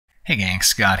Hey gang,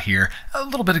 Scott here. A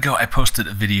little bit ago I posted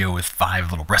a video with 5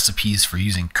 little recipes for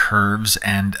using curves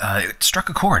and it struck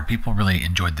a chord. People really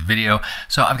enjoyed the video.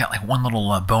 So I've got like one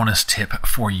little bonus tip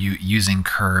for you using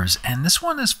curves, and this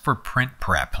one is for print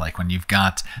prep. Like when you've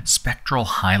got spectral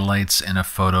highlights in a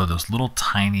photo, those little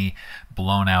tiny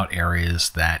blown out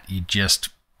areas that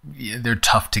they're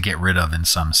tough to get rid of in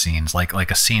some scenes, like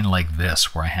a scene like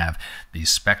this where I have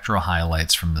these spectral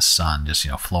highlights from the sun just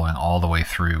flowing all the way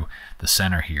through the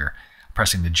center here.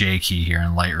 Pressing the J key here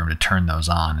in Lightroom to turn those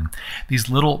on, and these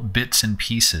little bits and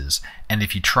pieces. And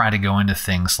if you try to go into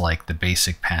things like the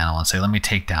basic panel and say, let me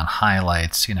take down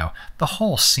highlights, the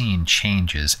whole scene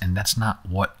changes, and that's not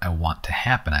what I want to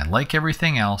happen. I like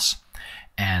everything else,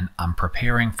 and I'm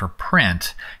preparing for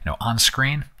print. On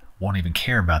screen, won't even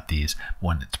care about these.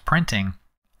 When it's printing,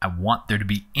 I want there to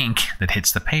be ink that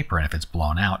hits the paper, and if it's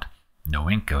blown out, no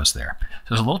ink goes there.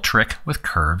 So there's a little trick with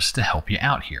curves to help you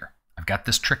out here. I've got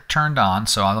this trick turned on,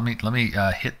 so let me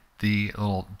hit the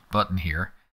little button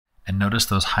here, and notice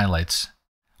those highlights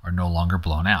are no longer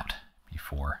blown out.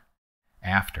 Before,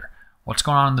 after. What's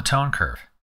going on in the tone curve?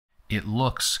 It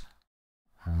looks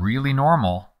really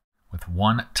normal with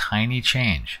one tiny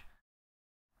change.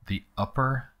 The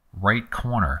upper right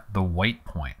corner, the white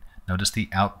point. Notice the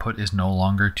output is no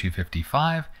longer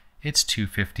 255, it's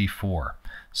 254.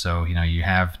 So, you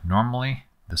have normally,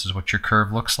 this is what your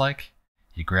curve looks like.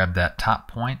 You grab that top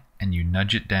point and you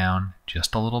nudge it down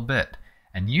just a little bit.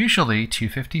 And usually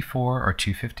 254 or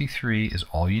 253 is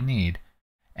all you need.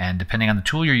 And depending on the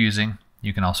tool you're using,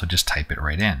 you can also just type it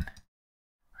right in.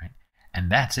 Right? And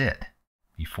that's it.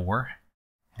 Before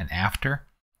and after.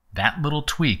 That little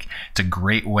tweak, it's a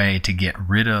great way to get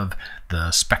rid of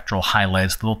the spectral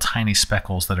highlights, the little tiny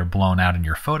speckles that are blown out in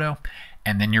your photo.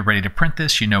 And then you're ready to print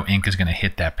this. Ink is going to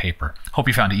hit that paper. Hope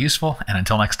you found it useful. And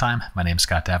until next time, my name's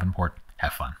Scott Davenport.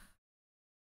 Have fun.